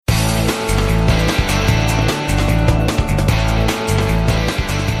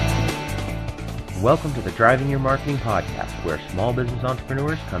Welcome to the Driving Your Marketing Podcast, where small business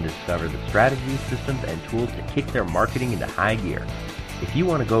entrepreneurs come to discover the strategies, systems, and tools to kick their marketing into high gear. If you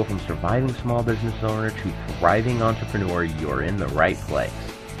want to go from surviving small business owner to thriving entrepreneur, you're in the right place.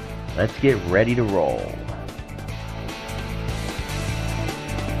 Let's get ready to roll.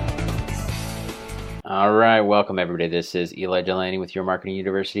 All right, welcome everybody. This is Eli Delaney with Your Marketing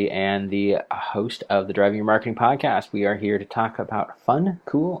University and the host of the Driving Your Marketing Podcast. We are here to talk about fun,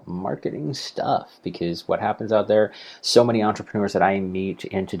 cool marketing stuff, because what happens out there, so many entrepreneurs that I meet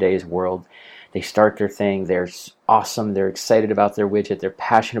in today's world, they start their thing, they're awesome, they're excited about their widget, they're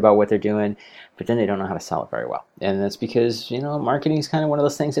passionate about what they're doing, but then they don't know how to sell it very well. And that's because, marketing is kind of one of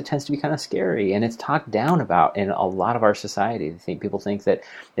those things that tends to be kind of scary, and it's talked down about in a lot of our society. People think that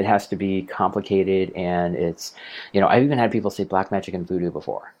it has to be complicated, and it's, I've even had people say black magic and voodoo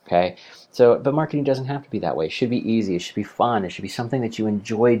before, okay? But marketing doesn't have to be that way. It should be easy, it should be fun, it should be something that you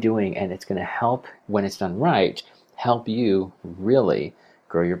enjoy doing, and it's going to help, when it's done right, help you really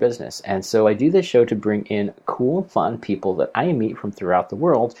grow your business. And so I do this show to bring in cool, fun people that I meet from throughout the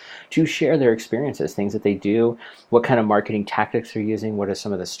world to share their experiences, things that they do, what kind of marketing tactics they're using, what are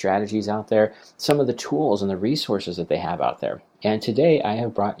some of the strategies out there, some of the tools and the resources that they have out there. And today I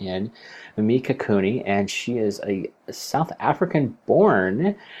have brought in Mimika Cooney, and she is a South African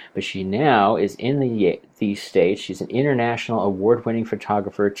born, but she now is in the States. She's an international award-winning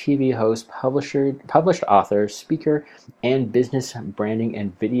photographer, TV host, published author, speaker, and business branding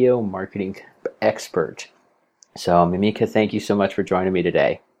and video marketing expert. So Mimika, thank you so much for joining me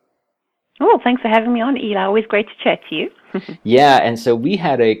today. Oh, thanks for having me on, Eli. Always great to chat to you. Yeah, and so we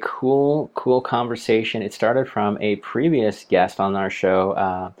had a cool conversation. It started from a previous guest on our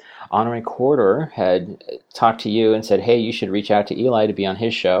show. Honore Corder had talked to you and said, hey, you should reach out to Eli to be on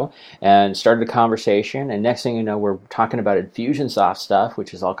his show, and started a conversation. And next thing you know, we're talking about Infusionsoft stuff,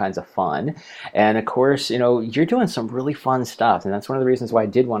 which is all kinds of fun. And of course, you're doing some really fun stuff. And that's one of the reasons why I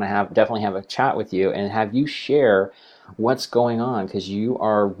did want to definitely have a chat with you and have you share what's going on, because you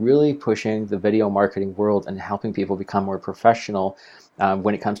are really pushing the video marketing world and helping people become more professional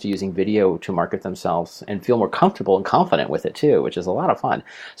when it comes to using video to market themselves and feel more comfortable and confident with it too, which is a lot of fun.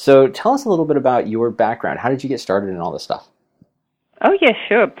 So tell us a little bit about your background. How did you get started in all this stuff? Oh, yeah,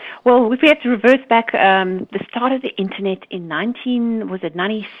 sure. Well, if we have to reverse back, the start of the internet in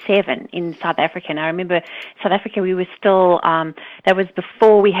 97 in South Africa. And I remember South Africa, we were still, that was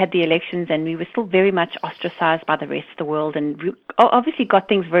before we had the elections, and we were still very much ostracized by the rest of the world, and we obviously got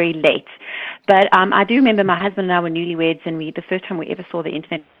things very late. But I do remember my husband and I were newlyweds, and the first time we ever saw the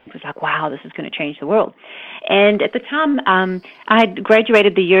internet, it was like, wow, this is going to change the world. And at the time, I had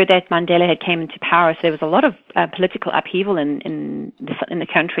graduated the year that Mandela had came into power, so there was a lot of political upheaval in the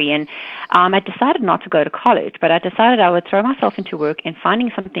country, and I decided not to go to college, but I decided I would throw myself into work and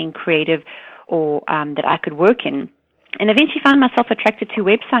finding something creative or that I could work in, and eventually found myself attracted to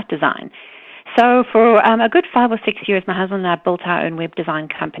website design. So for a good 5 or 6 years, my husband and I built our own web design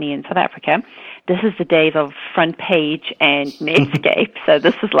company in South Africa. This is the days of Front Page and Netscape, so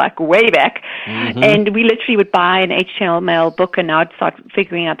this is like way back. Mm-hmm. And we literally would buy an HTML book, and I'd start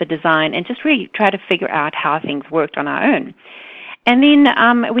figuring out the design and just really try to figure out how things worked on our own. And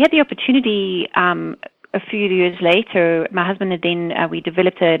then we had the opportunity a few years later. My husband and then we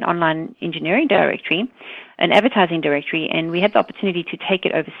developed an online engineering directory, an advertising directory, and we had the opportunity to take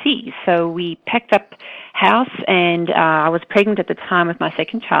it overseas. So we packed up house, and I was pregnant at the time with my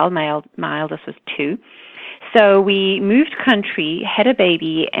second child. My eldest was 2. So we moved country, had a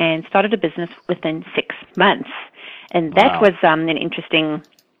baby, and started a business within 6 months. And that was an interesting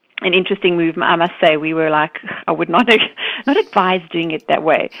move, I must say. We were like, I would not advise doing it that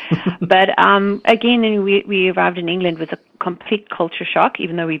way. But again, we arrived in England with a complete culture shock,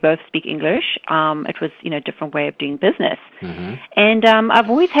 even though we both speak English. It was, a different way of doing business. Mm-hmm. And I've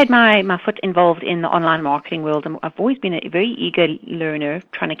always had my foot involved in the online marketing world. I've always been a very eager learner,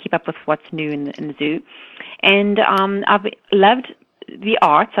 trying to keep up with what's new in the zoo. And I've loved the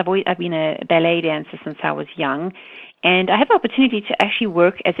arts. I've been a ballet dancer since I was young. And I had the opportunity to actually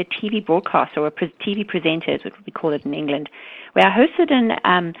work as a TV broadcaster, or a TV presenter, is what we call it in England, where I hosted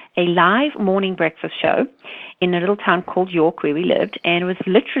a live morning breakfast show in a little town called York, where we lived. And it was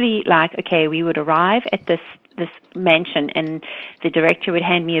literally like, okay, we would arrive at this mansion, and the director would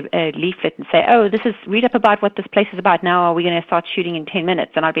hand me a leaflet and say, oh, read up about what this place is about. Now are we going to start shooting in 10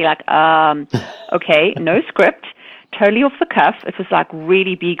 minutes? And I'd be like, okay, no script. Totally off the cuff. It was like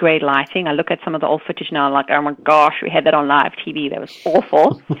really B-grade lighting. I look at some of the old footage now, like, oh my gosh, we had that on live TV. That was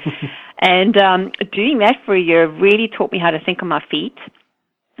awful. And doing that for a year really taught me how to think on my feet.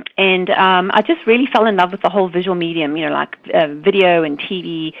 And I just really fell in love with the whole visual medium, like video and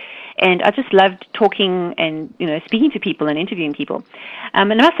TV. And I just loved talking and, speaking to people and interviewing people.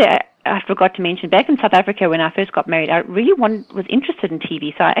 And I must say, I forgot to mention, back in South Africa when I first got married, I really was interested in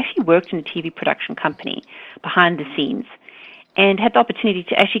TV. So I actually worked in a TV production company behind the scenes and had the opportunity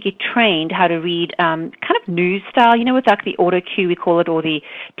to actually get trained how to read kind of news style, with like the auto cue, we call it, or the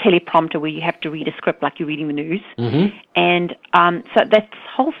teleprompter where you have to read a script like you're reading the news. Mm-hmm. And so that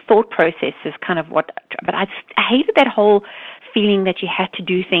whole thought process is kind of but I hated that whole feeling that you had to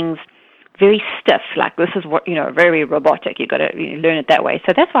do things very stiff, like this is what, very robotic. You've got to learn it that way.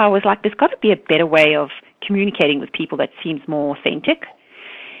 So that's why I was like, there's got to be a better way of communicating with people that seems more authentic.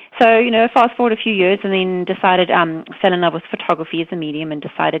 So, fast forward a few years and then decided, fell in love with photography as a medium and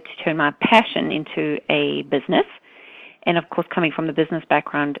decided to turn my passion into a business. And of course, coming from the business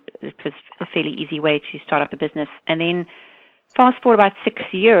background, it was a fairly easy way to start up a business. And then fast forward about 6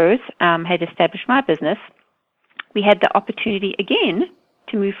 years, had established my business. We had the opportunity again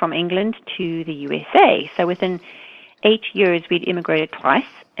to move from England to the USA. So within 8 years, we'd immigrated twice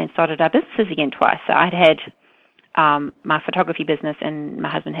and started our businesses again twice. So I'd had my photography business and my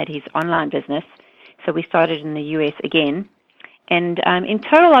husband had his online business. So we started in the US again. And in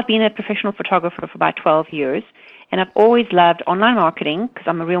total, I've been a professional photographer for about 12 years. And I've always loved online marketing because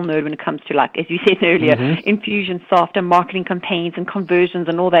I'm a real nerd when it comes to, like, as you said earlier, Infusionsoft and marketing campaigns and conversions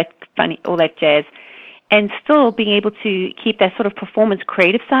and all that jazz. And still being able to keep that sort of performance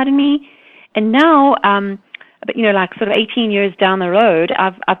creative side of me. And now, but like sort of 18 years down the road,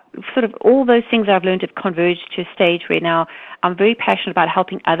 I've sort of all those things I've learned have converged to a stage where now I'm very passionate about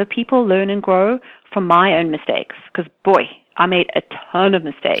helping other people learn and grow from my own mistakes. Because boy, I made a ton of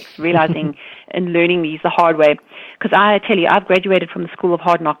mistakes, realizing and learning these the hard way. Because I tell you, I've graduated from the School of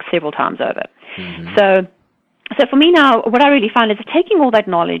Hard Knocks several times over. Mm-hmm. So for me now, what I really found is taking all that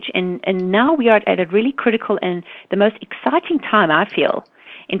knowledge, and now we are at a really critical and the most exciting time, I feel,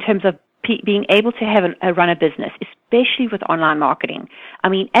 in terms of being able to have run a business, especially with online marketing. I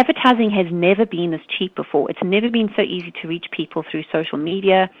mean, advertising has never been this cheap before. It's never been so easy to reach people through social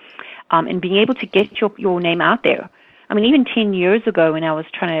media, and being able to get your name out there. I mean, even 10 years ago when I was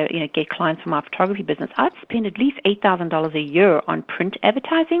trying to get clients for my photography business, I'd spend at least $8,000 a year on print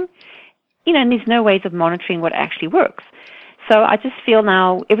advertising. And there's no ways of monitoring what actually works. So I just feel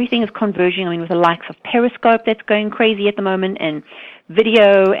now everything is converging. I mean, with the likes of Periscope that's going crazy at the moment, and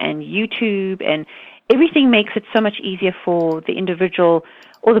video and YouTube, and everything makes it so much easier for the individual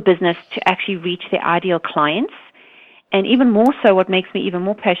or the business to actually reach their ideal clients. And even more so, what makes me even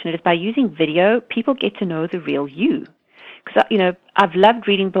more passionate is by using video, people get to know the real you. Because, I've loved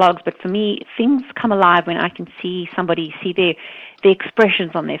reading blogs, but for me, things come alive when I can see somebody, see their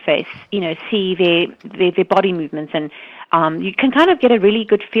expressions on their face, see their body movements. And you can kind of get a really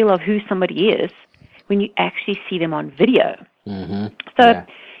good feel of who somebody is when you actually see them on video. Mm-hmm. So,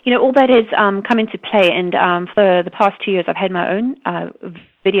 all that has come into play. And for the past 2 years, I've had my own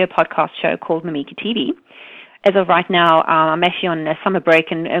video podcast show called Mamika TV. As of right now, I'm actually on a summer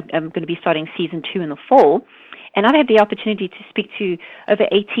break, and I'm going to be starting season 2 in the fall. And I've had the opportunity to speak to over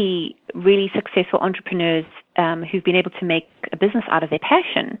 80 really successful entrepreneurs who've been able to make a business out of their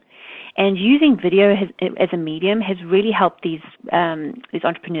passion. And using video as a medium has really helped these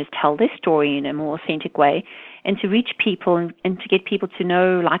entrepreneurs tell their story in a more authentic way, and to reach people and to get people to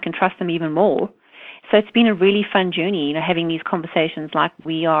know, like, and trust them even more. So it's been a really fun journey, having these conversations like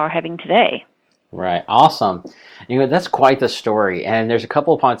we are having today. Right. Awesome. That's quite the story. And there's a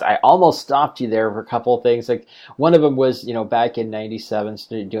couple of points. I almost stopped you there for a couple of things. Like, one of them was, back in 97,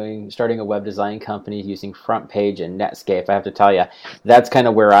 starting a web design company using FrontPage and Netscape. I have to tell you, that's kind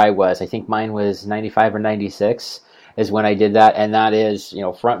of where I was. I think mine was 95 or 96 is when I did that. And that is,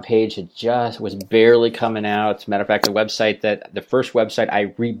 FrontPage was barely coming out. As a matter of fact, the first website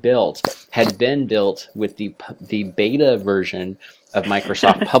I rebuilt had been built with the beta version of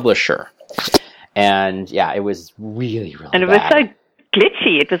Microsoft Publisher. And yeah, it was really, really And it bad. was so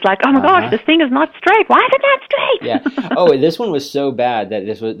glitchy. It was like, oh my gosh, this thing is not straight. Why is it not straight? Yeah. Oh, this one was so bad that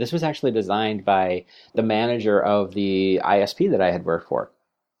this was actually designed by the manager of the ISP that I had worked for.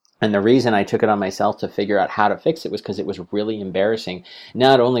 And the reason I took it on myself to figure out how to fix it was because it was really embarrassing.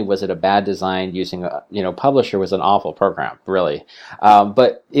 Not only was it a bad design, using Publisher was an awful program, really,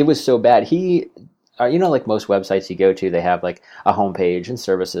 but it was so bad. Like most websites you go to, they have like a homepage and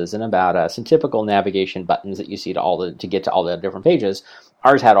services and about us and typical navigation buttons that you see to get to all the different pages.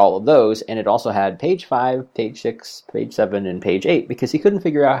 Ours had all of those, and it also had page 5, page 6, page 7, and page 8 because he couldn't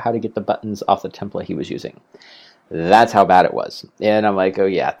figure out how to get the buttons off the template he was using. That's how bad it was. And I'm like, oh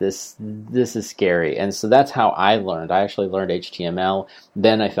yeah, this is scary. And so that's how I learned. I actually learned HTML.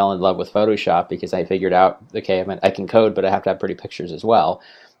 Then I fell in love with Photoshop because I figured out, okay, I can code, but I have to have pretty pictures as well.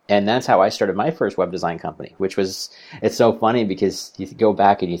 And that's how I started my first web design company, which was, it's so funny because you go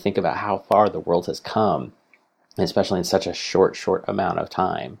back and you think about how far the world has come, especially in such a short amount of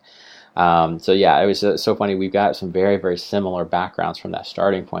time. So yeah, it was so funny. We've got some very, very similar backgrounds from that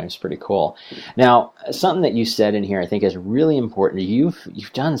starting point. It's pretty cool. Now, something that you said in here, I think is really important.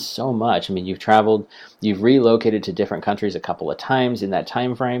 You've done so much. I mean, you've traveled, you've relocated to different countries a couple of times in that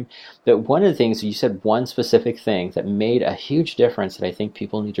time frame. But one of the things you said, one specific thing that made a huge difference that I think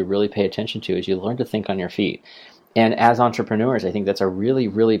people need to really pay attention to is you learn to think on your feet. And as entrepreneurs, I think that's a really,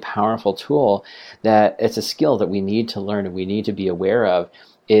 really powerful tool, that it's a skill that we need to learn and we need to be aware of,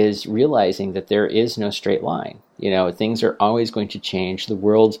 is realizing that there is no straight line. Things are always going to change. The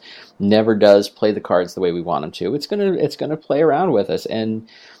world never does play the cards the way we want them to. It's gonna play around with us, and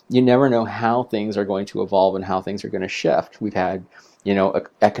you never know how things are going to evolve and how things are going to shift. We've had,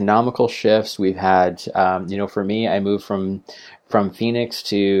 economical shifts. We've had, for me, I moved from Phoenix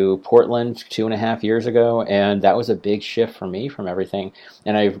to Portland 2.5 years ago, and that was a big shift for me from everything.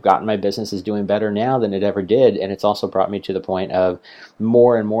 And I've gotten my business is doing better now than it ever did, and it's also brought me to the point of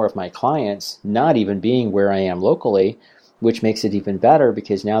more and more of my clients not even being where I am locally, which makes it even better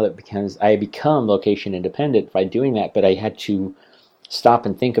because now I become location independent by doing that. But I had to stop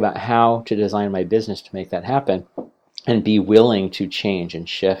and think about how to design my business to make that happen, and be willing to change and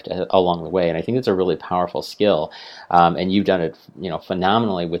shift along the way. And I think it's a really powerful skill. And you've done it,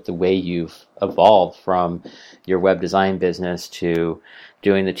 phenomenally with the way you've evolved from your web design business to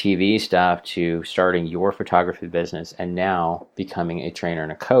doing the TV stuff to starting your photography business and now becoming a trainer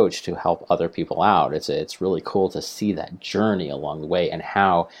and a coach to help other people out. It's really cool to see that journey along the way and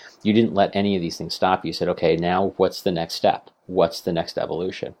how you didn't let any of these things stop you. You said, okay, now what's the next step? What's the next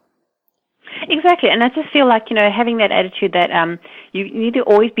evolution? Exactly, and I just feel like, having that attitude that you need to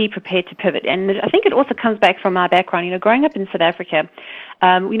always be prepared to pivot. And I think it also comes back from my background. Growing up in South Africa,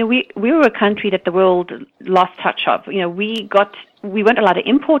 we were a country that the world lost touch of. We weren't allowed to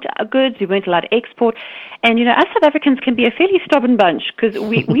import goods, we weren't allowed to export. And, us South Africans can be a fairly stubborn bunch because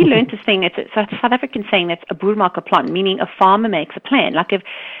we learned this thing. It's a South African saying that's a boer maak 'n plan, meaning a farmer makes a plan. Like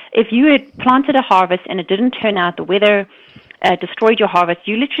if you had planted a harvest and it didn't turn out, the weather destroyed your harvest,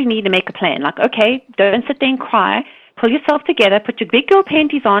 you literally need to make a plan. Like, okay, don't sit there and cry. Pull yourself together, put your big girl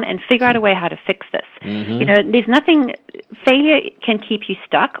panties on, and figure out a way how to fix this. Mm-hmm. There's nothing, failure can keep you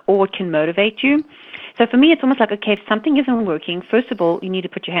stuck or it can motivate you. So for me, it's almost like, okay, if something isn't working, first of all, you need to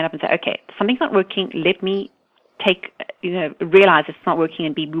put your hand up and say, okay, something's not working, let me realize it's not working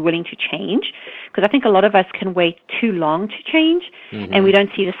and be willing to change. Because I think a lot of us can wait too long to change, mm-hmm. and we don't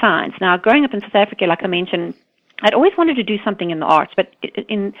see the signs. Now, growing up in South Africa, like I mentioned, I'd always wanted to do something in the arts, but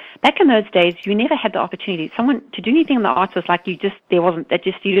back in those days, you never had the opportunity. Someone to do anything in the arts was like you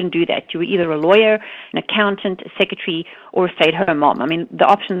didn't do that. You were either a lawyer, an accountant, a secretary, or a stay-at-home mom. I mean, the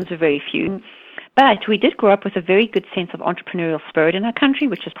options were very few. But we did grow up with a very good sense of entrepreneurial spirit in our country,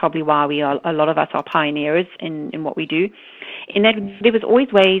 which is probably why a lot of us are pioneers in what we do. In that there was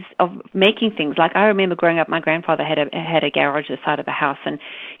always ways of making things. Like I remember growing up, my grandfather had a garage at the side of the house, and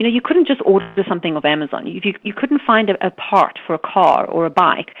you couldn't just order something off Amazon. You couldn't find a part for a car or a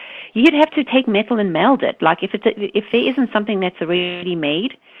bike. You'd have to take metal and meld it. Like if there isn't something that's already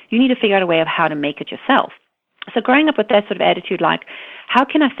made, you need to figure out a way of how to make it yourself. So growing up with that sort of attitude, like, how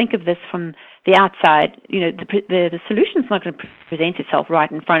can I think of this from the outside? The solution's not going to present itself right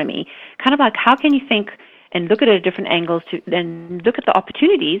in front of me. Kind of like, how can you think and look at it at different angles to then look at the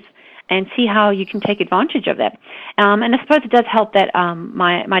opportunities and see how you can take advantage of that. And I suppose it does help that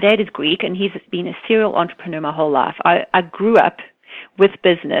my dad is Greek and he's been a serial entrepreneur my whole life. I grew up with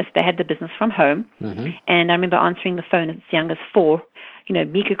business. They had the business from home. Mm-hmm. And I remember answering the phone as young as 4.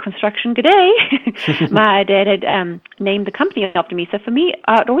 Mika Construction, good day. My dad had named the company after me. So for me,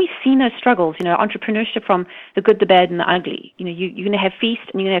 I'd always seen those struggles, entrepreneurship from the good, the bad, and the ugly. You're going to have feast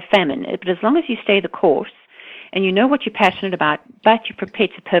and you're going to have famine. But as long as you stay the course and you know what you're passionate about, but you're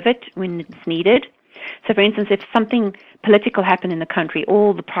prepared to pivot when it's needed. So for instance, if something political happened in the country,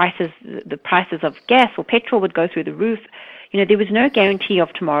 all the prices of gas or petrol would go through the roof. There was no guarantee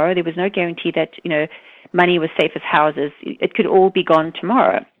of tomorrow. There was no guarantee that, money was safe as houses. It could all be gone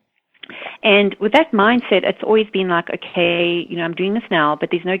tomorrow. And with that mindset, it's always been like, okay, I'm doing this now,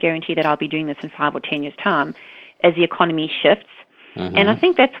 but there's no guarantee that I'll be doing this in 5 or 10 years' time as the economy shifts. Mm-hmm. And I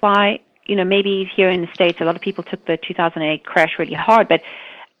think that's why, maybe here in the States, a lot of people took the 2008 crash really hard, but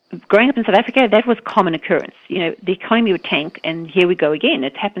growing up in South Africa, that was common occurrence. The economy would tank, and here we go again.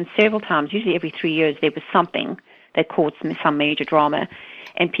 It happened several times. Usually every 3 years there was something that caused some major drama,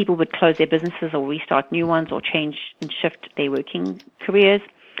 and people would close their businesses or restart new ones or change and shift their working careers.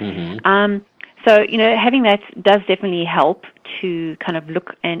 Mm-hmm. So, having that does definitely help to kind of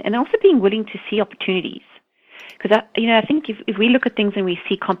look and also being willing to see opportunities. Because, I think if we look at things and we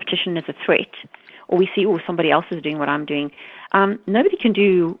see competition as a threat, or we see, somebody else is doing what I'm doing, nobody can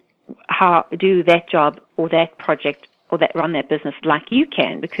do that job or that project or run that business like you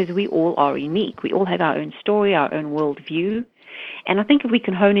can, because we all are unique. We all have our own story, our own worldview. And I think if we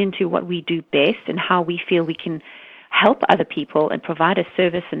can hone into what we do best and how we feel we can help other people and provide a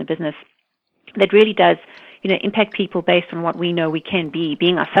service in a business that really does, impact people based on what we know we can be,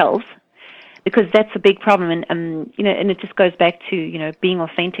 being ourselves, because that's a big problem. And it just goes back to, being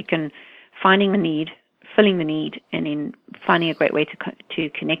authentic and finding the need, filling the need, and then finding a great way to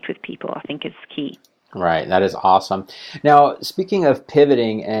connect with people, I think is key. Right. That is awesome. Now, speaking of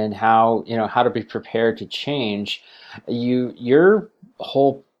pivoting and how to be prepared to change, your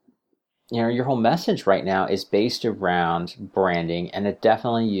whole message right now is based around branding and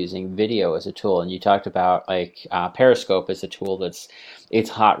definitely using video as a tool. And you talked about Periscope as a tool it's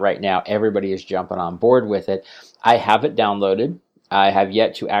hot right now. Everybody is jumping on board with it. I have it downloaded. I have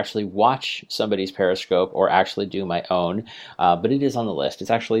yet to actually watch somebody's Periscope or actually do my own, but it is on the list.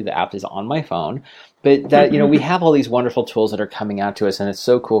 It's actually, the app is on my phone. But that, we have all these wonderful tools that are coming out to us, and it's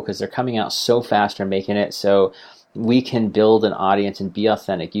so cool because they're coming out so fast and making it so we can build an audience and be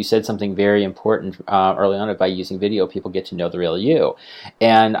authentic. You said something very important early on. By using video, people get to know the real you.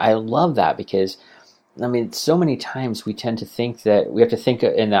 And I love that because, so many times we tend to think that we have to think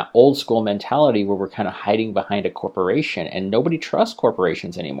in that old school mentality where we're kind of hiding behind a corporation, and nobody trusts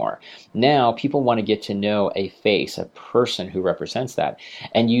corporations anymore. Now people want to get to know a face, a person who represents that.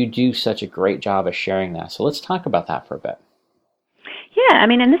 And you do such a great job of sharing that. So let's talk about that for a bit. Yeah,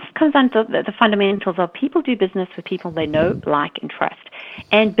 and this comes down to the fundamentals of people do business with people they know, like, and trust.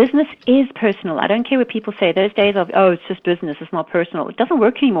 And business is personal. I don't care what people say. Those days of, it's just business, it's not personal. It doesn't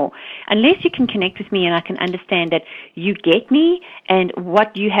work anymore. Unless you can connect with me and I can understand that you get me and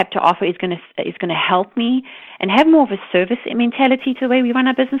what you have to offer is going to help me, and have more of a service mentality to the way we run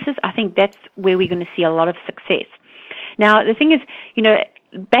our businesses, I think that's where we're going to see a lot of success. Now, the thing is,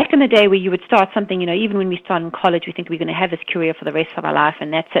 back in the day where you would start something, even when we start in college, we think we're going to have this career for the rest of our life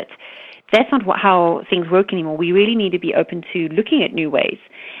and that's it. That's not how things work anymore. We really need to be open to looking at new ways.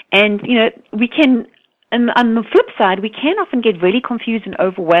 And, we can, on the flip side, we can often get really confused and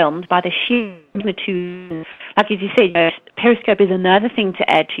overwhelmed by the sheer magnitude. Like as you said, Periscope is another thing to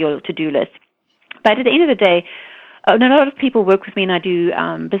add to your to-do list. But at the end of the day, a lot of people work with me and I do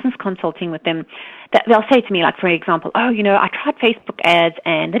business consulting with them. That they'll say to me, like, for example, I tried Facebook ads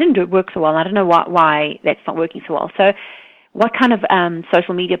and they didn't work so well. And I don't know why that's not working so well. So what kind of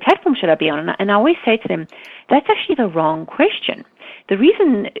social media platform should I be on? And I always say to them, that's actually the wrong question. The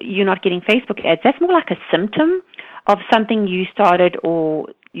reason you're not getting Facebook ads, that's more like a symptom of something you started or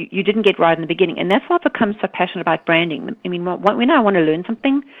you didn't get right in the beginning. And that's why I've become so passionate about branding. When I want to learn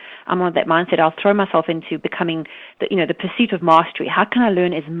something, I'm on that mindset. I'll throw myself into becoming the pursuit of mastery. How can I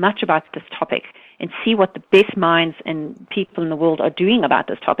learn as much about this topic and see what the best minds and people in the world are doing about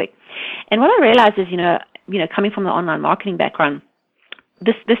this topic? And what I realize is, coming from the online marketing background,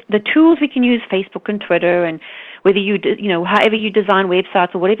 the tools we can use, Facebook and Twitter, and whether however you design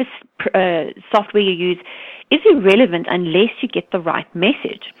websites or whatever software you use, is irrelevant unless you get the right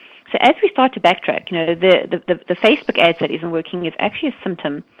message. So as we start to backtrack, the Facebook ads that isn't working is actually a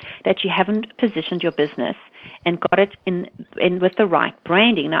symptom that you haven't positioned your business and got it in with the right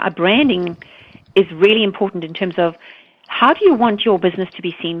branding. Now, a branding is really important in terms of how do you want your business to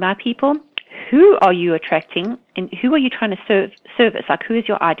be seen by people? Who are you attracting, and who are you trying to service? Like, who is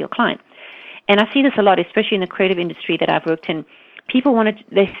your ideal client? And I see this a lot, especially in the creative industry that I've worked in. People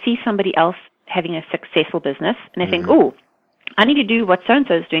they see somebody else having a successful business, and they think, I need to do what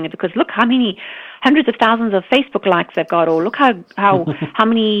so-and-so is doing it because look how many hundreds of thousands of Facebook likes they've got, or look how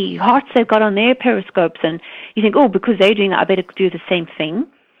many hearts they've got on their Periscopes. And you think, because they're doing it, I better do the same thing.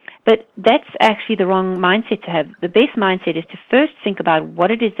 But that's actually the wrong mindset to have. The best mindset is to first think about what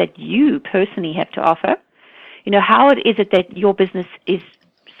it is that you personally have to offer. How it is it that your business is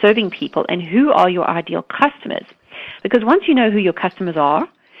serving people, and who are your ideal customers? Because once you know who your customers are,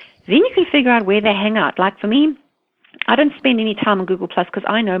 then you can figure out where they hang out. Like for me, I don't spend any time on Google Plus because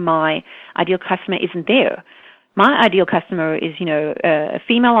I know my ideal customer isn't there. My ideal customer is, a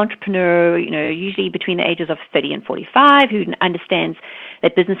female entrepreneur, usually between the ages of 30 and 45, who understands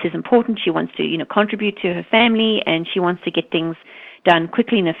that business is important. She wants to, contribute to her family, and she wants to get things done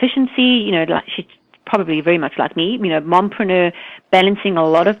quickly and efficiency. Like she's probably very much like me, mompreneur, balancing a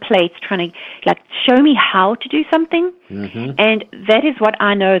lot of plates, trying to show me how to do something. Mm-hmm. And that is what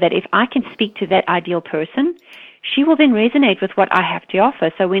I know, that if I can speak to that ideal person, she will then resonate with what I have to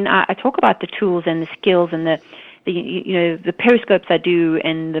offer. So when I talk about the tools and the skills and the the periscopes I do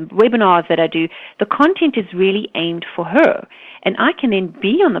and the webinars that I do, the content is really aimed for her. And I can then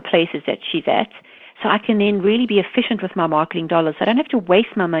be on the places that she's at, so I can then really be efficient with my marketing dollars. I don't have to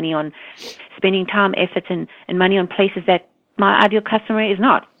waste my money on spending time, effort, and money on places that my ideal customer is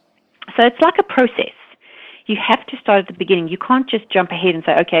not. So it's like a process. You have to start at the beginning. You can't just jump ahead and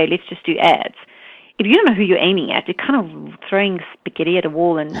say, okay, let's just do ads. If you don't know who you're aiming at, you're kind of throwing spaghetti at a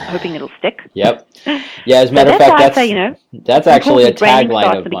wall and hoping it'll stick. Yep. Yeah, as a matter of fact, that's actually a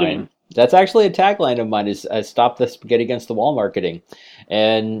tagline of mine. That's actually a tagline of mine is stop the spaghetti against the wall marketing.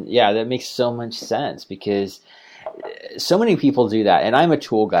 And yeah, that makes so much sense because so many people do that. And I'm a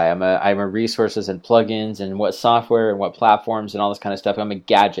tool guy. I'm a resources and plugins and what software and what platforms and all this kind of stuff. I'm a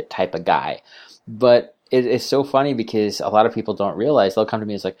gadget type of guy. But it's so funny because a lot of people don't realize. They'll come to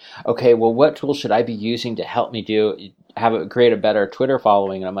me and it's like, okay, well, what tool should I be using to help me create a better Twitter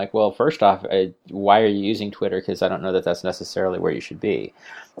following? And I'm like, well, first off, why are you using Twitter? Because I don't know that that's necessarily where you should be.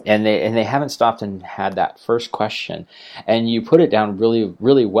 And they haven't stopped and had that first question. And you put it down really,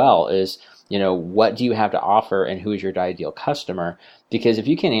 really well is, what do you have to offer and who is your ideal customer? Because if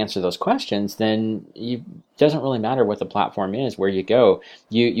you can't answer those questions, then it doesn't really matter what the platform is, where you go.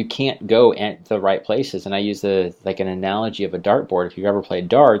 You can't go at the right places. And I use an analogy of a dartboard. If you've ever played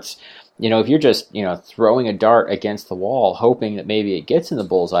darts, if you're just, throwing a dart against the wall, hoping that maybe it gets in the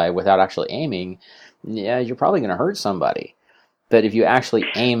bullseye without actually aiming, yeah, you're probably going to hurt somebody. But if you actually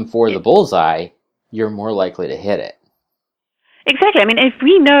aim for the bullseye, you're more likely to hit it. Exactly. I mean, if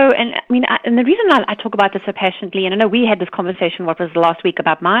we know, and the reason I talk about this so passionately, and I know we had this conversation, what was last week,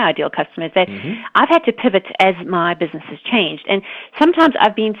 about my ideal customer, is that I've had to pivot as my business has changed. And sometimes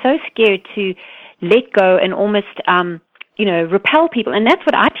I've been so scared to let go and almost, repel people. And that's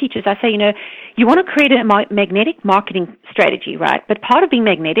what I teach is I say, you want to create a magnetic marketing strategy, right? But part of being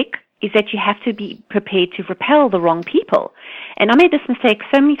magnetic is that you have to be prepared to repel the wrong people. And I made this mistake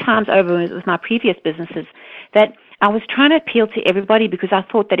so many times over with my previous businesses that I was trying to appeal to everybody because I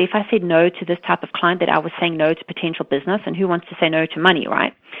thought that if I said no to this type of client, that I was saying no to potential business, and who wants to say no to money,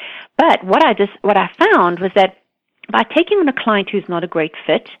 right? But what I found was that by taking on a client who's not a great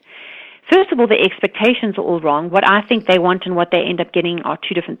fit, first of all, the expectations are all wrong. What I think they want and what they end up getting are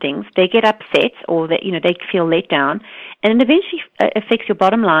two different things. They get upset, or they feel let down, and it eventually affects your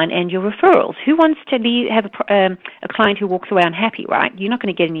bottom line and your referrals. Who wants to have a client who walks away unhappy, right? You're not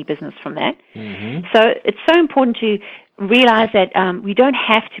going to get any business from that. Mm-hmm. So it's so important to realize that we don't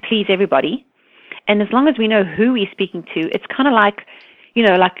have to please everybody, and as long as we know who we're speaking to, it's kind of like,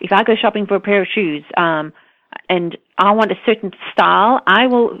 like if I go shopping for a pair of shoes, and I want a certain style, I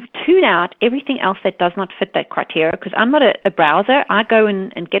will tune out everything else that does not fit that criteria because I'm not a browser. I go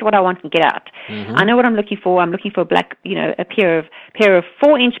and get what I want and get out. Mm-hmm. I know what I'm looking for. I'm looking for a pair of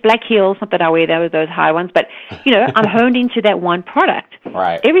 4-inch black heels. Not that I wear those high ones, but I'm honed into that one product.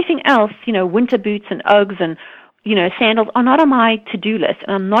 Right. Everything else, winter boots and Uggs and sandals are not on my to-do list,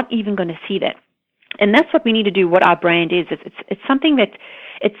 and I'm not even going to see that. And that's what we need to do. What our brand is. It's something that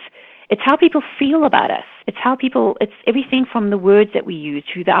it's how people feel about us. It's everything from the words that we use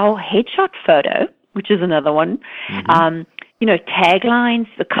to our headshot photo, which is another one. Mm-hmm. Taglines,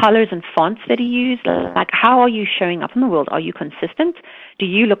 the colors and fonts that you use. Like, how are you showing up in the world? Are you consistent? Do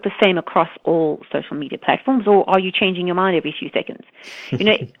you look the same across all social media platforms, or are you changing your mind every few seconds?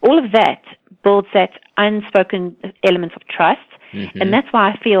 All of that builds that unspoken elements of trust. Mm-hmm. And that's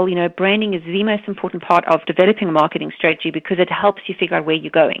why I feel, branding is the most important part of developing a marketing strategy because it helps you figure out where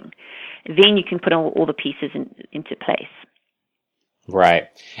you're going. Then you can put all the pieces into place. Right,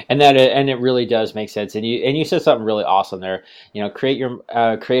 and it really does make sense. And you said something really awesome there. Create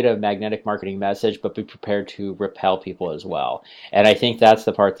a magnetic marketing message, but be prepared to repel people as well. And I think that's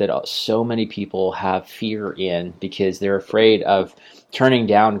the part that so many people have fear in because they're afraid of turning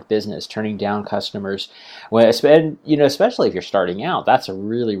down business, turning down customers. Especially if you're starting out, that's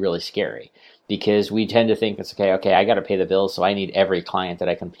really, really scary. Because we tend to think it's okay, I got to pay the bills, so I need every client that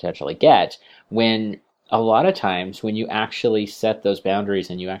I can potentially get. When a lot of times, when you actually set those boundaries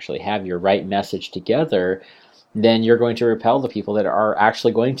and you actually have your right message together, then you're going to repel the people that are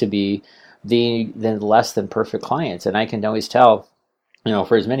actually going to be the less than perfect clients. And I can always tell,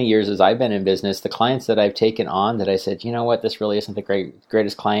 for as many years as I've been in business, the clients that I've taken on that I said, this really isn't the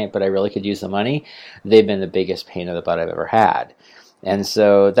greatest client, but I really could use the money, they've been the biggest pain in the butt I've ever had. And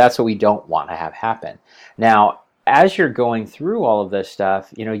so that's what we don't want to have happen. Now, as you're going through all of this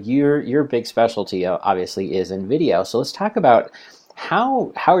stuff, your big specialty obviously is in video. So let's talk about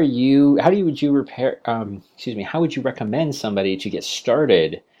how would you recommend somebody to get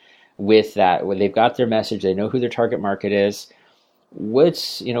started with that when they've got their message, they know who their target market is.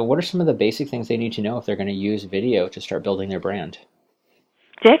 what are some of the basic things they need to know if they're going to use video to start building their brand?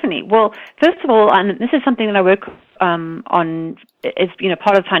 Definitely. Well, first of all, and this is something that I work on as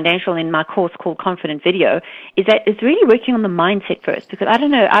part of foundational in my course called Confident Video, is that it's really working on the mindset first. Because I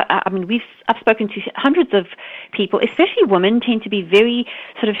don't know, I mean, I've spoken to hundreds of people, especially women, tend to be very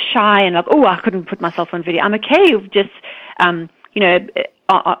sort of shy and like, oh, I couldn't put myself on video. I'm okay with just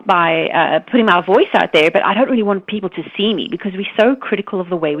by putting my voice out there, but I don't really want people to see me because we're so critical of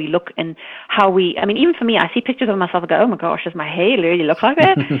the way we look and how even for me, I see pictures of myself and go, oh my gosh, does my hair really look like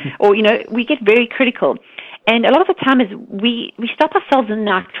that? Or, we get very critical. And a lot of the time is we stop ourselves in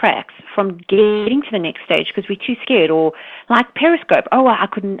our tracks from getting to the next stage because we're too scared. Or like Periscope, I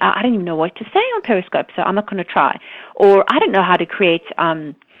didn't even know what to say on Periscope, so I'm not going to try. Or I don't know how to create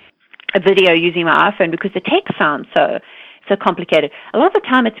a video using my iPhone because the text sounds so complicated. A lot of the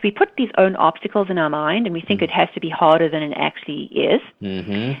time we put these own obstacles in our mind and we think it has to be harder than it actually is.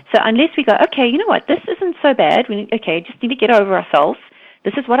 Mm-hmm. So unless we go, okay, you know what, this isn't so bad. Just need to get over ourselves.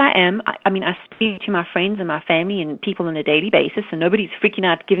 This is what I am. I speak to my friends and my family and people on a daily basis, and nobody's freaking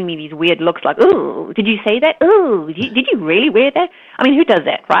out giving me these weird looks like, oh, did you say that? Oh, did you really wear that? I mean, who does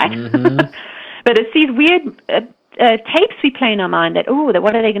that, right? Mm-hmm. But it's these weird tapes we play in our mind that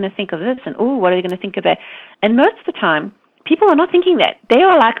what are they going to think of this? And, what are they going to think of that? And most of the time, people are not thinking that. They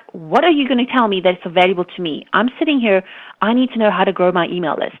are like, what are you going to tell me that's valuable to me? I'm sitting here. I need to know how to grow my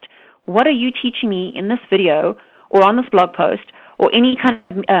email list. What are you teaching me in this video or on this blog post or any kind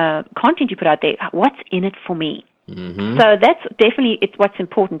of content you put out there? What's in it for me? Mm-hmm. So that's definitely what's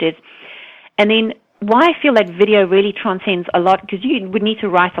important is. And then why I feel that video really transcends a lot, because you would need to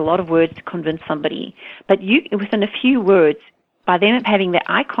write a lot of words to convince somebody. But within a few words, by them having their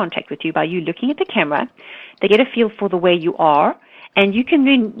eye contact with you, by you looking at the camera, they get a feel for the way you are, and you can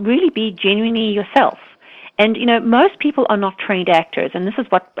then really be genuinely yourself. And, most people are not trained actors, and this is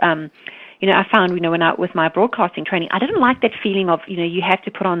what, I found, when I with my broadcasting training, I didn't like that feeling of, you have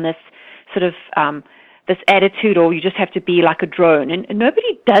to put on this sort of this attitude, or you just have to be like a drone, and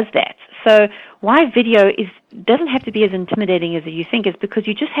nobody does that. So why video doesn't have to be as intimidating as you think is because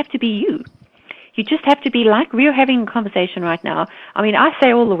you just have to be you. You just have to be like we're having a conversation right now. I mean, I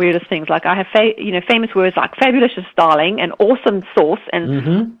say all the weirdest things. Like I have, famous words like fabulous darling and awesome sauce,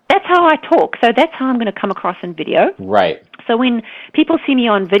 and that's how I talk. So that's how I'm going to come across in video. Right. So when people see me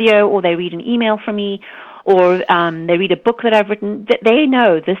on video, or they read an email from me, or they read a book that I've written, they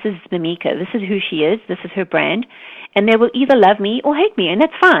know this is Nameka. This is who she is. This is her brand. And they will either love me or hate me, and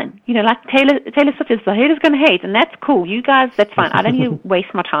that's fine. Like Taylor Swift is the haters going to hate, and that's cool. You guys, that's fine. I don't need to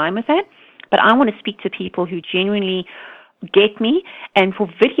waste my time with that. But I want to speak to people who genuinely get me. And for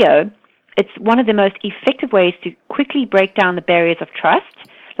video, it's one of the most effective ways to quickly break down the barriers of trust.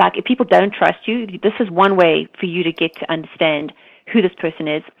 Like if people don't trust you, this is one way for you to get to understand who this person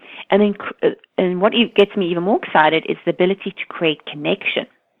is. And then, what gets me even more excited is the ability to create connection.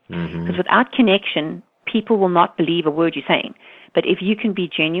 Because without connection, people will not believe a word you're saying. But if you can be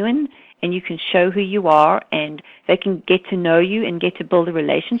genuine and you can show who you are, and they can get to know you and get to build a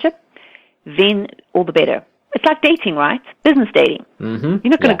relationship, then all the better. It's like dating, right? Business dating. You're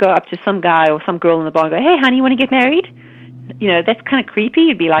not going to go up to some guy or some girl in the bar and go, hey, honey, you want to get married? That's kind of creepy.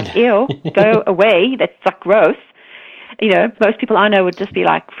 You'd be like, ew, go away. That's like gross. Most people I know would just be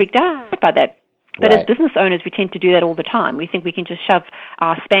like freaked out by that. But as business owners, we tend to do that all the time. We think we can just shove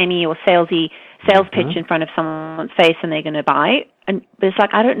our spammy or sales pitch in front of someone's face and they're going to buy. But it's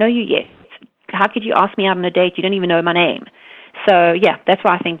like, I don't know you yet. How could you ask me out on a date? You don't even know my name. So, yeah, that's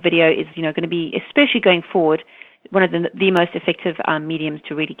why I think video is, going to be, especially going forward, one of the most effective mediums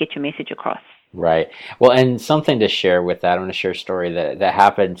to really get your message across. Right. Well, and something to share with that, I'm going to share a story that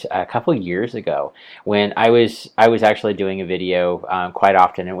happened a couple of years ago when I was actually doing a video quite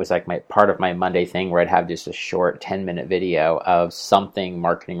often. It was like part of my Monday thing where I'd have just a short 10-minute video of something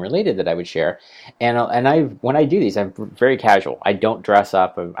marketing related that I would share. And when I do these, I'm very casual. I don't dress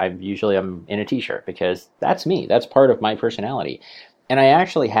up. I'm usually in a t-shirt because that's me. That's part of my personality. And I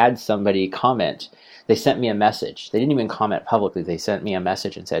actually had somebody comment. They sent me a message. They didn't even comment publicly. They sent me a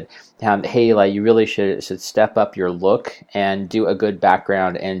message and said, hey, you really should step up your look and do a good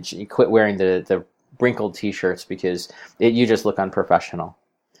background and quit wearing the wrinkled t-shirts because you just look unprofessional.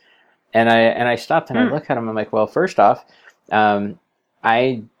 And I stopped and I looked at them. I'm like, well, first off,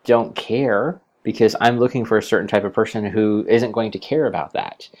 I don't care because I'm looking for a certain type of person who isn't going to care about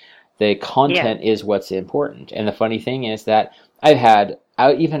that. The content is what's important. And the funny thing is that I've had,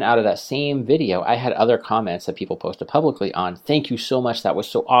 even out of that same video, I had other comments that people posted publicly on, thank you so much, that was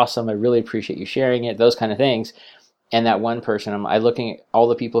so awesome, I really appreciate you sharing it, those kind of things. And that one person, I'm looking at all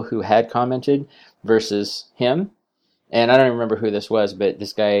the people who had commented versus him, And I don't even remember who this was, but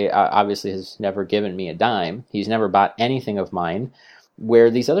this guy obviously has never given me a dime. He's never bought anything of mine, where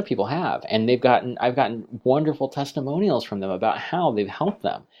these other people have. And I've gotten wonderful testimonials from them about how they've helped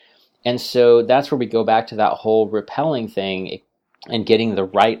them. And so that's where we go back to that whole repelling thing and getting the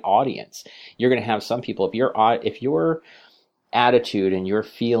right audience. You're going to have some people, if your attitude and your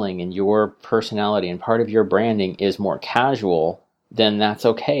feeling and your personality and part of your branding is more casual, then that's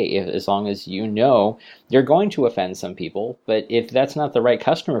okay, as long as you know you're going to offend some people. But if that's not the right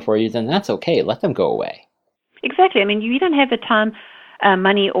customer for you, then that's okay. Let them go away. Exactly. I mean, you don't have the time,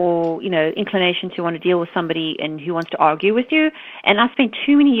 money, or inclination to want to deal with somebody and who wants to argue with you. And I spent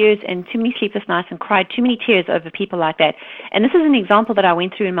too many years and too many sleepless nights and cried too many tears over people like that. And this is an example that I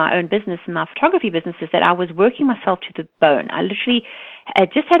went through in my own business, in my photography business, is that I was working myself to the bone. I literally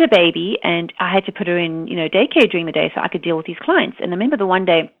just had a baby, and I had to put her in daycare during the day so I could deal with these clients. And I remember the one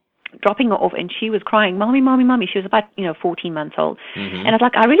day dropping her off, and she was crying, "Mommy, mommy, mommy." She was about 14 months old. And I was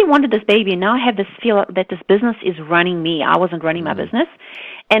like, I really wanted this baby, and now I have this feel that this business is running me. I wasn't running my business.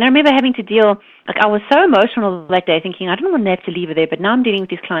 And I remember having to deal, I was so emotional that day, thinking, I don't want to have to leave her there, but now I'm dealing with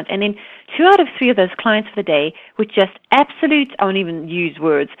these clients. And then 2 out of 3 of those clients for the day were just absolute, I won't even use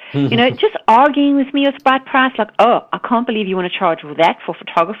words, just arguing with me with Bright Price, like, "Oh, I can't believe you want to charge that for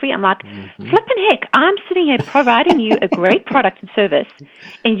photography." I'm like, flipping heck, I'm sitting here providing you a great product and service,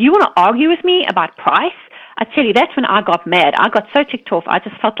 and you want to argue with me about price? I tell you, that's when I got mad. I got so ticked off, I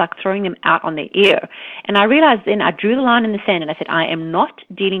just felt like throwing them out on their ear. And I realized then, I drew the line in the sand, and I said, I am not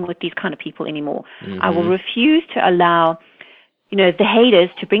dealing with these kind of people anymore. I will refuse to allow, the haters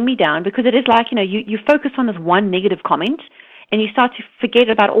to bring me down, because it is like, you focus on this one negative comment, and you start to forget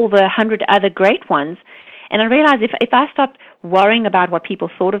about all the 100 other great ones. And I realized if I stopped worrying about what people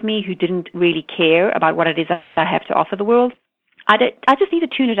thought of me who didn't really care about what it is I have to offer the world, I just need to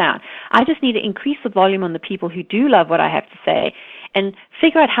tune it out. I just need to increase the volume on the people who do love what I have to say, and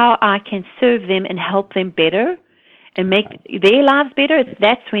figure out how I can serve them and help them better and make their lives better.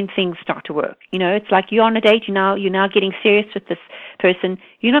 That's when things start to work. It's like you're on a date, you're now getting serious with this person.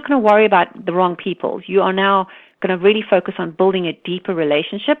 You're not going to worry about the wrong people. You are now going to really focus on building a deeper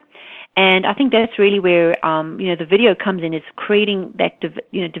relationship. And I think that's really where, the video comes in, is creating that,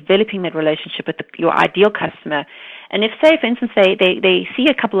 developing that relationship with your ideal customer. And if, say, for instance, they see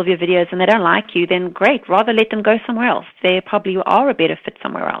a couple of your videos and they don't like you, then great, rather let them go somewhere else. They probably are a better fit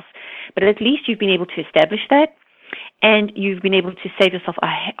somewhere else. But at least you've been able to establish that, and you've been able to save yourself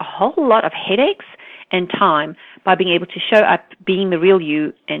a whole lot of headaches and time by being able to show up, being the real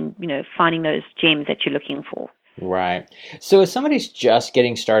you, and, finding those gems that you're looking for. Right. So if somebody's just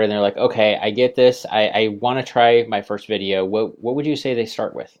getting started and they're like, okay, I get this, I want to try my first video, what would you say they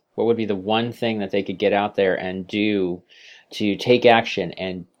start with? What would be the one thing that they could get out there and do to take action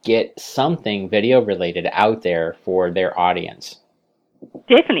and get something video related out there for their audience?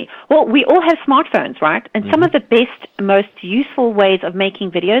 Definitely. Well, we all have smartphones, right? And some of the best, most useful ways of making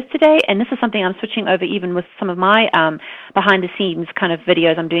videos today, and this is something I'm switching over even with some of my behind-the-scenes kind of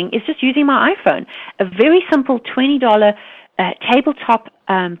videos I'm doing, is just using my iPhone. A very simple $20 tabletop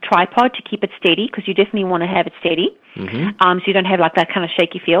tripod to keep it steady, because you definitely want to have it steady, so you don't have like that kind of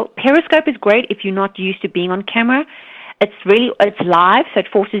shaky feel. Periscope is great if you're not used to being on camera. It's live, so it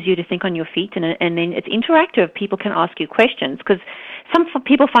forces you to think on your feet, and then it's interactive. People can ask you questions, because some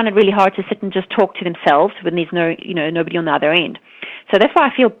people find it really hard to sit and just talk to themselves when there's nobody on the other end. So that's why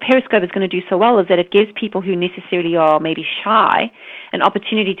I feel Periscope is going to do so well, is that it gives people who necessarily are maybe shy an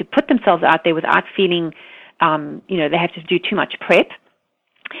opportunity to put themselves out there without feeling, they have to do too much prep.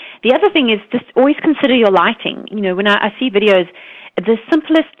 The other thing is just always consider your lighting. When I see videos, the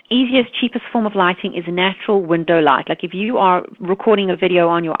simplest, easiest, cheapest form of lighting is natural window light. Like if you are recording a video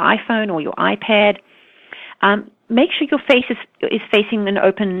on your iPhone or your iPad, make sure your face is facing an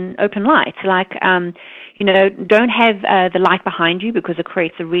open light. Like, don't have the light behind you, because it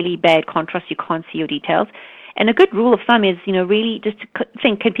creates a really bad contrast. You can't see your details. And a good rule of thumb is, really just to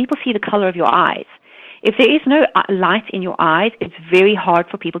think, can people see the color of your eyes? If there is no light in your eyes, it's very hard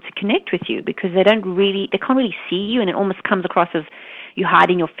for people to connect with you, because they can't really see you, and it almost comes across as you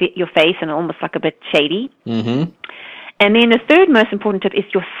hiding your face and almost like a bit shady. And then the third most important tip is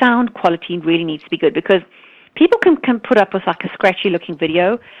your sound quality really needs to be good, because people can put up with like a scratchy looking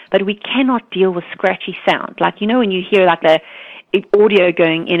video, but we cannot deal with scratchy sound. Like, when you hear like the audio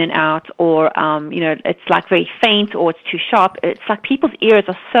going in and out, or, it's like very faint, or it's too sharp. It's like people's ears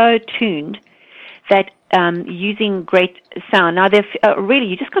are so tuned that using great sound. Now, really,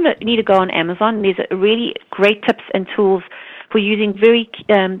 you're just going to need to go on Amazon. There's really great tips and tools for using very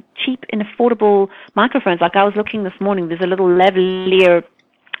cheap and affordable microphones. Like I was looking this morning, there's a little lavalier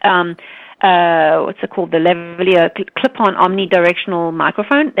what's it called, the Lavalier clip-on omnidirectional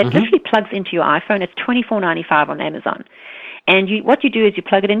microphone that literally plugs into your iPhone. It's $24.95 on Amazon. And what you do is you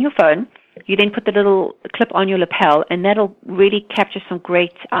plug it in your phone. You then put the little clip on your lapel, and that'll really capture some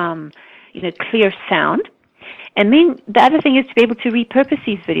great, clear sound. And then the other thing is to be able to repurpose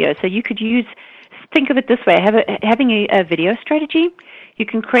these videos. So you could think of it this way, having a video strategy. You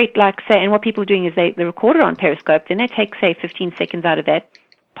can create, and what people are doing is they record it on Periscope, then they take, say, 15 seconds out of that,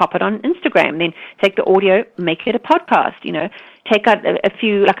 pop it on Instagram, then take the audio, make it a podcast, take out a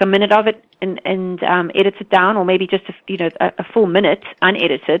few, like a minute of it and edit it down, or maybe just a full minute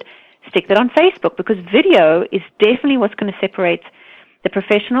unedited, stick that on Facebook, because video is definitely what's going to separate the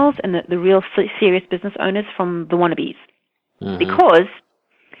professionals and the real serious business owners from the wannabes, because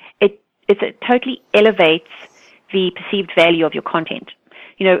it totally elevates the perceived value of your content.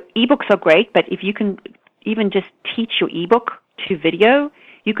 Ebooks are great, but if you can even just teach your ebook to video,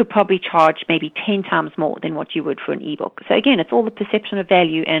 you could probably charge maybe 10 times more than what you would for an ebook. So again, it's all the perception of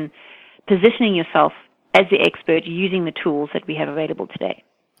value and positioning yourself as the expert using the tools that we have available today.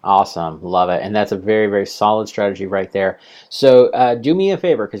 Awesome. Love it. And that's a very, very solid strategy right there. So do me a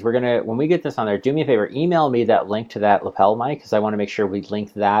favor, because when we get this on there, do me a favor, email me that link to that lapel mic, because I want to make sure we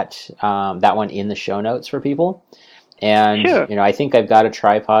link that one in the show notes for people. And, sure. I think I've got a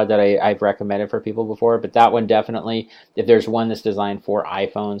tripod that I've recommended for people before, but that one definitely, if there's one that's designed for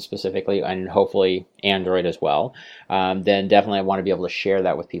iPhone specifically, and hopefully Android as well, then definitely I want to be able to share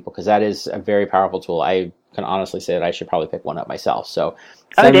that with people, because that is a very powerful tool. I can honestly say that I should probably pick one up myself. So,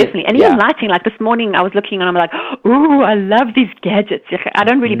 definitely. And even lighting, like this morning I was looking and I'm like, ooh, I love these gadgets. I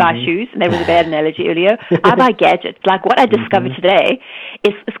don't really buy shoes, and that was a bad analogy earlier. I buy gadgets. Like what I discovered today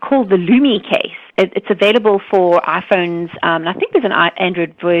is called the Lumi case. It's available for iPhones, and I think there's an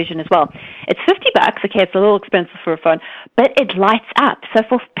Android version as well. It's $50. Okay, it's a little expensive for a phone, but it lights up. So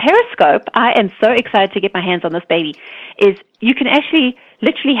for Periscope, I am so excited to get my hands on this baby, is you can actually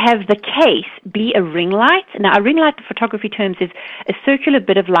literally have the case be a ring light. Now, a ring light in photography terms is a circular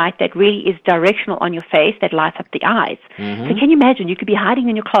bit of light that really is directional on your face that lights up the eyes. So can you imagine, you could be hiding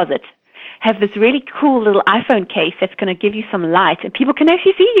in your closet, have this really cool little iPhone case that's going to give you some light, and people can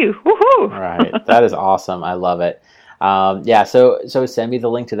actually see you. Woohoo! Right. That is awesome. I love it. So send me the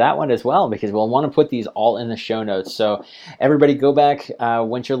link to that one as well, because we'll want to put these all in the show notes. So everybody go back,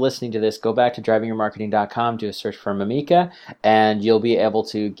 once you're listening to this, go back to drivingyourmarketing.com, do a search for Mamika, and you'll be able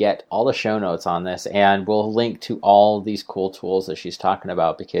to get all the show notes on this, and we'll link to all these cool tools that she's talking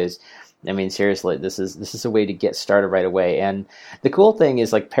about, because seriously, this is a way to get started right away. And the cool thing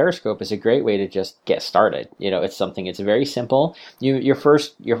is, like, Periscope is a great way to just get started. It's very simple. Your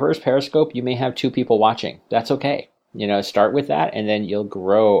first Periscope, you may have 2 people watching. That's okay. Start with that, and then you'll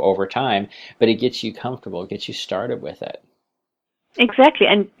grow over time, but it gets you comfortable, it gets you started with it. Exactly.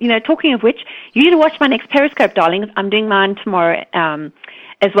 And, talking of which, you need to watch my next Periscope, darlings. I'm doing mine tomorrow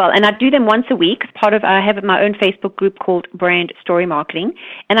as well. And I do them once a week as part of, I have my own Facebook group called Brand Story Marketing.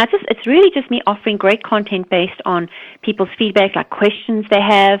 And it's really just me offering great content based on people's feedback, like questions they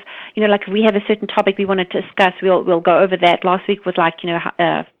have. Like if we have a certain topic we want to discuss, we'll go over that. Last week was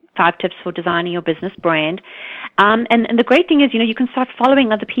 5 tips for designing your business brand. And the great thing is, you can start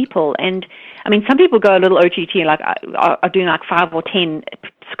following other people. And some people go a little OTT, like are doing like 5 or 10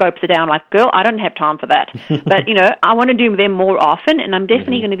 scopes a day. I'm like, girl, I don't have time for that. But, I want to do them more often. And I'm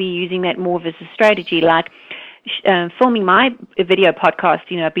definitely going to be using that more as a strategy, like filming my video podcast.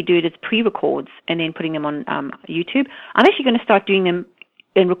 I'd be doing it as pre-records and then putting them on YouTube. I'm actually going to start doing them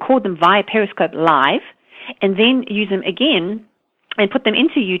and record them via Periscope live, and then use them again and put them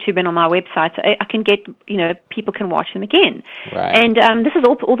into YouTube and on my website, so I can get, people can watch them again. Right. And this is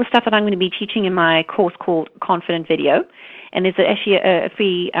all the stuff that I'm going to be teaching in my course called Confident Video. And there's actually a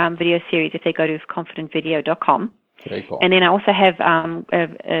free video series if they go to confidentvideo.com. Very cool. And then I also have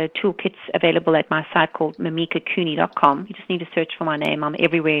toolkits available at my site called mamikacooney.com. You just need to search for my name. I'm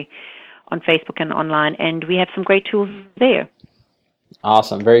everywhere on Facebook and online, and we have some great tools there.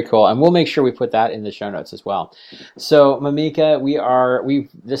 Awesome. Very cool. And we'll make sure we put that in the show notes as well. So Mamika,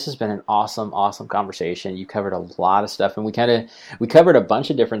 this has been an awesome conversation. You covered a lot of stuff, and we covered a bunch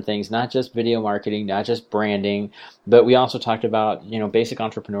of different things, not just video marketing, not just branding, but we also talked about, basic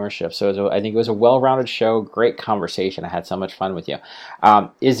entrepreneurship. So I think it was a well-rounded show, great conversation. I had so much fun with you.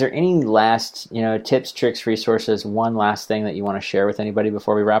 Is there any last, tips, tricks, resources, one last thing that you want to share with anybody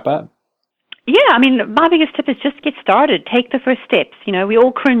before we wrap up? Yeah, my biggest tip is just get started. Take the first steps. We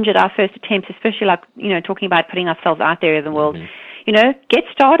all cringe at our first attempts, especially talking about putting ourselves out there in the world. Get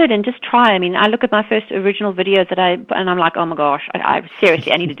started and just try. I look at my first original videos and I'm like, oh my gosh, I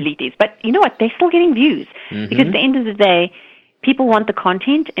seriously, I need to delete these. But you know what? They're still getting views because at the end of the day, people want the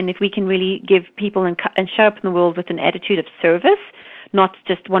content, and if we can really give people and show up in the world with an attitude of service, not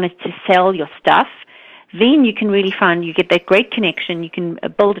just wanting to sell your stuff, then you can really find you get that great connection. You can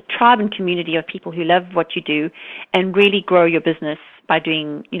build a tribe and community of people who love what you do, and really grow your business by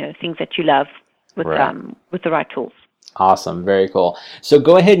doing things that you love with the right tools. Awesome, very cool. So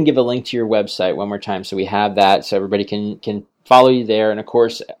go ahead and give a link to your website one more time, so we have that, so everybody can follow you there. And of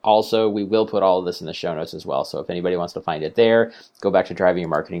course, also we will put all of this in the show notes as well. So if anybody wants to find it there, go back to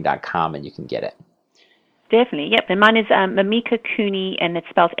drivingyourmarketing.com and you can get it. Definitely, yep. And mine is Mamika Cooney, and it's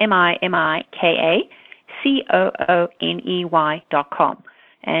spelled MIMIKACOONEY.com.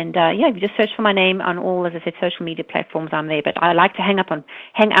 And if you just search for my name on all, as I said, social media platforms, I'm there. But I like to hang out on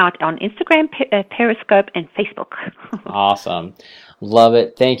Instagram, Periscope, and Facebook. Awesome. Love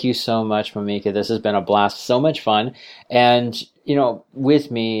it. Thank you so much, Mamika. This has been a blast. So much fun. And, with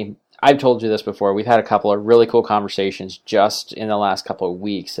me, I've told you this before. We've had a couple of really cool conversations just in the last couple of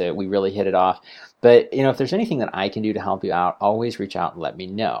weeks that we really hit it off. But, if there's anything that I can do to help you out, always reach out and let me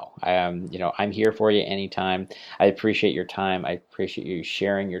know. I'm here for you anytime. I appreciate your time. I appreciate you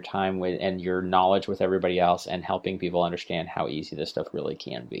sharing your time and your knowledge with everybody else and helping people understand how easy this stuff really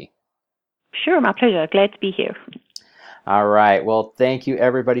can be. Sure, my pleasure. Glad to be here. All right. Well, thank you,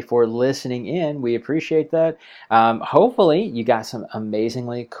 everybody, for listening in. We appreciate that. Hopefully, you got some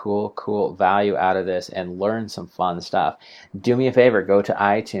amazingly cool value out of this and learned some fun stuff. Do me a favor. Go to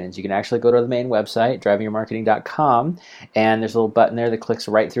iTunes. You can actually go to the main website, drivingyourmarketing.com, and there's a little button there that clicks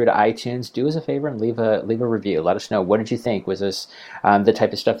right through to iTunes. Do us a favor and leave a review. Let us know. What did you think? Was this the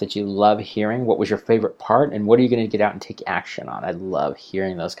type of stuff that you love hearing? What was your favorite part? And what are you going to get out and take action on? I love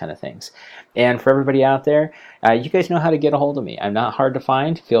hearing those kind of things. And for everybody out there, you guys know how to get a hold of me. I'm not hard to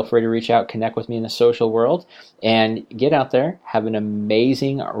find. Feel free to reach out, connect with me in the social world, and get out there. Have an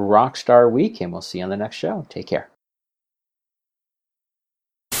amazing rock star week, and we'll see you on the next show. Take care.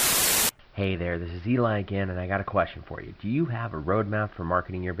 Hey there, this is Eli again, and I got a question for you. Do you have a roadmap for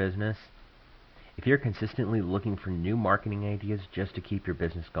marketing your business? If you're consistently looking for new marketing ideas just to keep your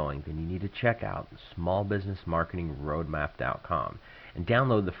business going, then you need to check out smallbusinessmarketingroadmap.com and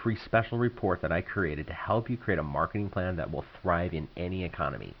download the free special report that I created to help you create a marketing plan that will thrive in any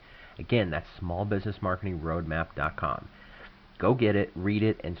economy. Again, that's smallbusinessmarketingroadmap.com. Go get it, read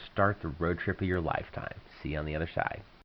it, and start the road trip of your lifetime. See you on the other side.